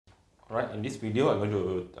Alright, in this video I'm going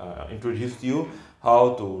to introduce to you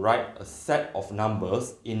how to write a set of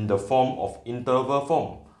numbers in the form of interval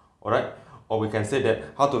form. Alright, or we can say that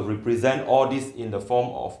how to represent all this in the form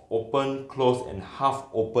of open, close and half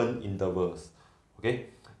open intervals. Okay,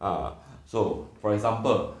 so for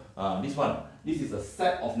example, this is a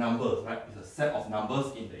set of numbers, right? It's a set of numbers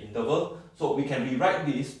in the interval. So we can rewrite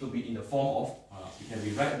this to be in the form of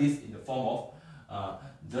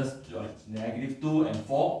just -2 and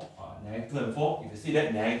 4. -2 and 4. If you see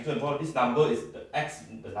that -2 and 4, this number is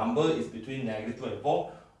the number is between -2 and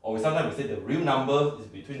 4, or sometimes we say the real number is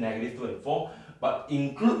between -2 and 4, but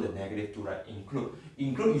include the -2, right?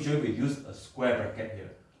 Include usually we use a square bracket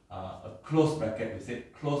here, a close bracket. We say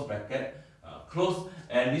close bracket, close,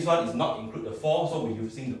 and this one is not include the 4, so we're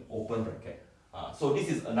using the open bracket. So this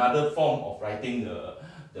is another form of writing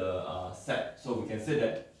the set. So we can say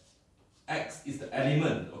that x is the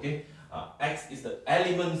element, okay? X is the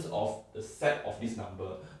elements of the set of this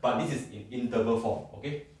number, but this is in interval form,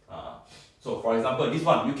 okay? So for example, this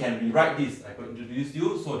one, you can rewrite this. I could introduce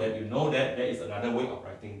you so that you know that there is another way of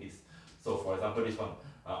writing this. So for example, this one,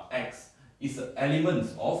 x is the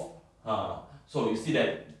elements of, so you see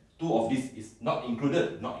that 2 of this is not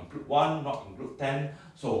included, not include 1, not include 10.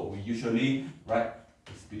 So we usually write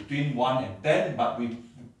it's between 1 and 10, but we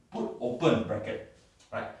put open bracket,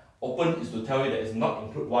 right? Open is to tell you that it's not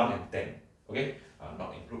include 1 and 10, okay?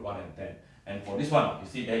 Not include 1 and 10. And for this one, you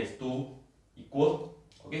see there is 2 equal,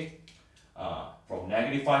 okay? From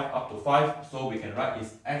 -5 up to 5, so we can write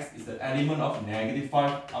is x is the element of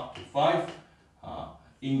 -5 up to 5,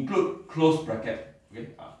 include close bracket,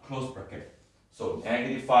 okay? Close bracket. So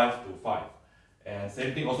 -5 to 5. And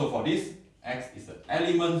same thing also for this, x is the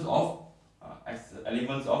elements of,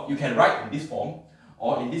 you can write in this form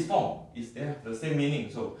or in this form. They have the same meaning.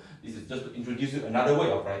 So this is just to introduce you another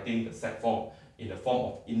way of writing the set form in the form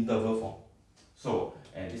of interval form. So,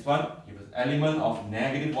 and this one, give us element of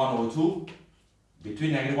 -102,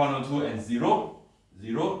 between -102 and 0,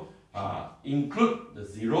 include the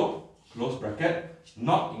 0, close bracket,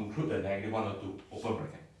 not include the -102, open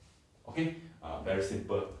bracket. Okay, very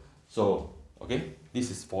simple. So, okay,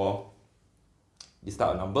 this is for this type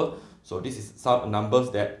of number. So this is some numbers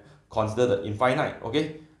that consider the infinite,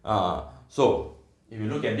 okay? So if you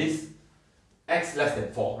look at this, x less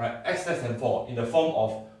than 4, right? X less than 4 in the form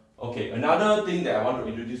of, okay, another thing that I want to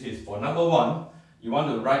introduce is for number 1, you want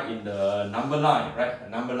to write in the number line, right? A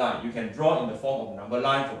number line. You can draw in the form of number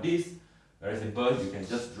line for this. Very simple. You can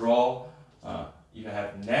just draw, if you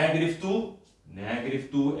have -2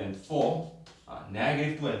 and 4,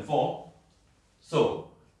 -2 and 4. So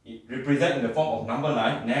it represents in the form of number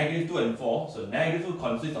line, -2 and 4. So -2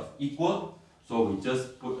 consists of equal. So we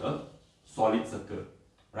just put a solid circle,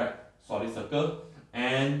 right? Solid circle.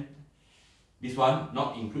 And this one,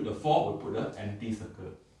 not include the 4, we put an empty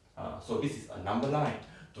circle. So this is a number line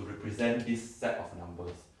to represent this set of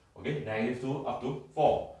numbers. Okay, -2 up to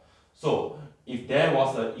 4. So if there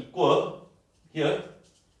was an equal here,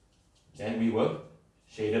 then we will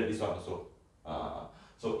shaded this one also.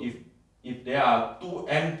 So if there are 2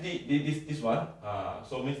 empty, this one,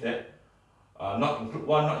 so means that not include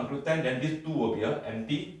 1, not include 10, then this 2 will be an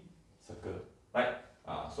empty circle, right?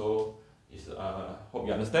 So it's, hope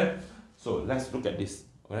you understand. So let's look at this.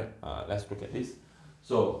 Alright, let's look at this.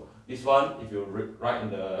 So this one, if you write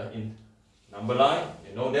in number line,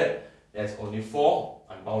 you know that there's only 4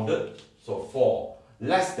 unbounded. So 4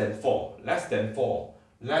 less than 4,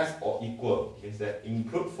 less or equal means that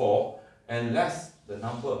include 4 and less the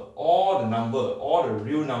number, all the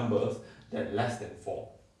real numbers that less than 4.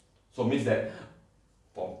 So means that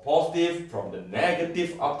from the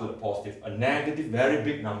negative up to the positive, a negative very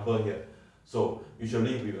big number here. So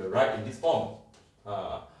usually we will write in this form.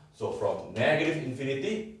 So from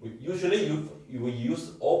 -infinity, usually you will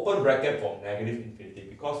use open bracket from -infinity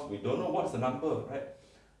because we don't know what's the number, right?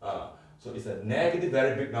 So it's a negative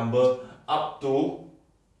very big number up to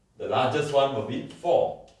the largest one will be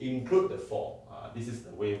 4. Include the 4. This is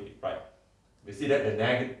the way we write. We see that the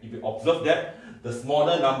negative, if you observe that, the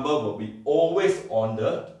smaller number will be always on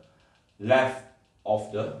the left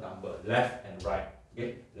of the number, left and right.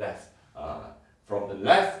 Okay, left. From the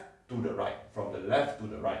left to the right, from the left to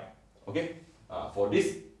the right. Okay, for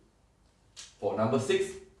this, for number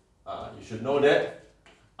 6, you should know that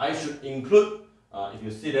I should include, if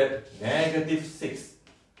you see that, -6.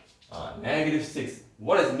 -6.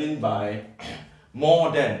 What does it mean by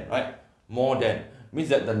more than, right? More than means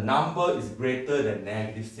that the number is greater than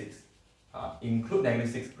 -6. Include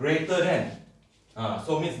 -6, greater than.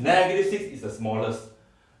 So means -6 is the smallest.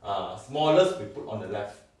 Smallest we put on the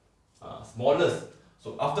left. Smallest.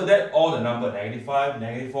 So after that, all the number -5,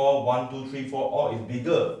 -4, 1, 2, 3, 4, all is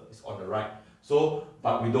bigger, it's on the right. So,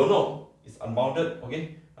 but we don't know, it's unbounded,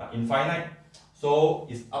 okay, infinite. So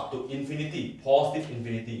it's up to infinity, positive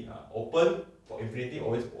infinity. Open for infinity,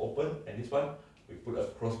 always open, and this one we put a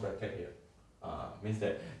close bracket here. Means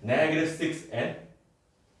that -6 and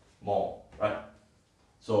more, right?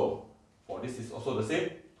 So for this is also the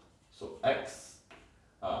same. So x,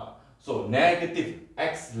 so negative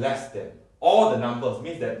x less than all the numbers,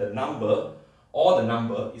 means that the number, all the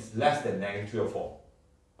number is less than -3 or 4.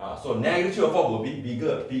 So -3 or 4 will be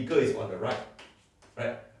bigger. Bigger is on the right,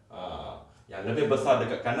 right? Yang lebih besar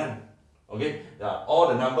dekat kanan. Okay,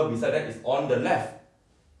 all the number beside that is on the left.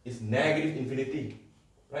 It's negative infinity,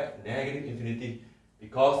 right? Negative infinity,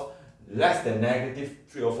 because less than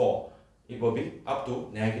 -3 or 4, it will be up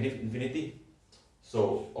to negative infinity.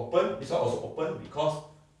 So open, this one also open because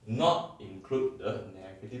not include the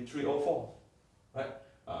 -3 or 4, right?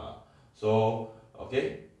 So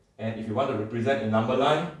okay, and if you want to represent in number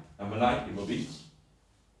line, it will be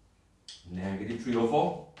 -3 or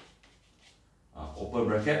 4. Open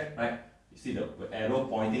bracket, right? You see the arrow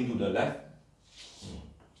pointing to the left.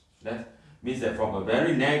 That means that from a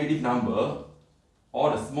very negative number,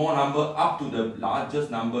 or the small number up to the largest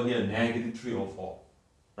number here, -3 or 4,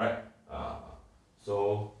 right?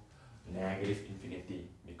 So negative infinity,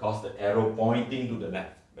 because the arrow pointing to the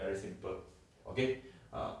left. Very simple. Okay.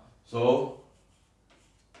 So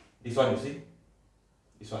this one, you see,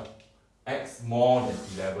 this one, x more than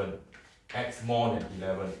 11, x more than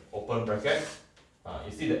 11, open bracket.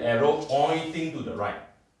 You see the arrow pointing to the right,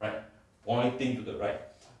 right? Pointing to the right.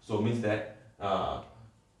 So means that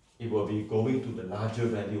it will be going to the larger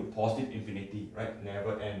value, positive infinity, right?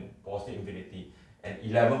 Never end, positive infinity. And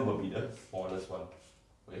 11 will be the smallest one.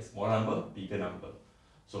 Okay, small number, bigger number.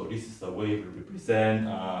 So this is the way we represent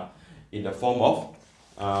in the form of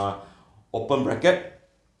open bracket,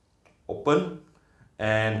 open,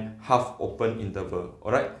 and half open interval.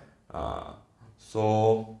 Alright?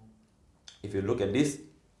 So if you look at this,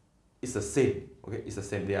 it's the same. Okay, it's the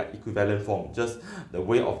same. They are equivalent form. Just the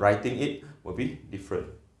way of writing it will be different.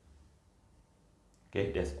 Okay,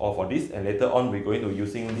 that's all for this. And later on, we're going to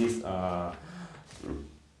using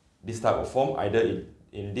this type of form, either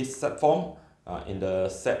in this set form, in the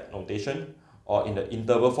set notation, or in the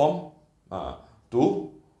interval form, to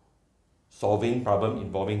solving problem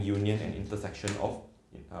involving union and intersection of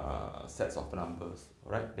sets of numbers.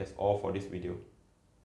 Alright, that's all for this video.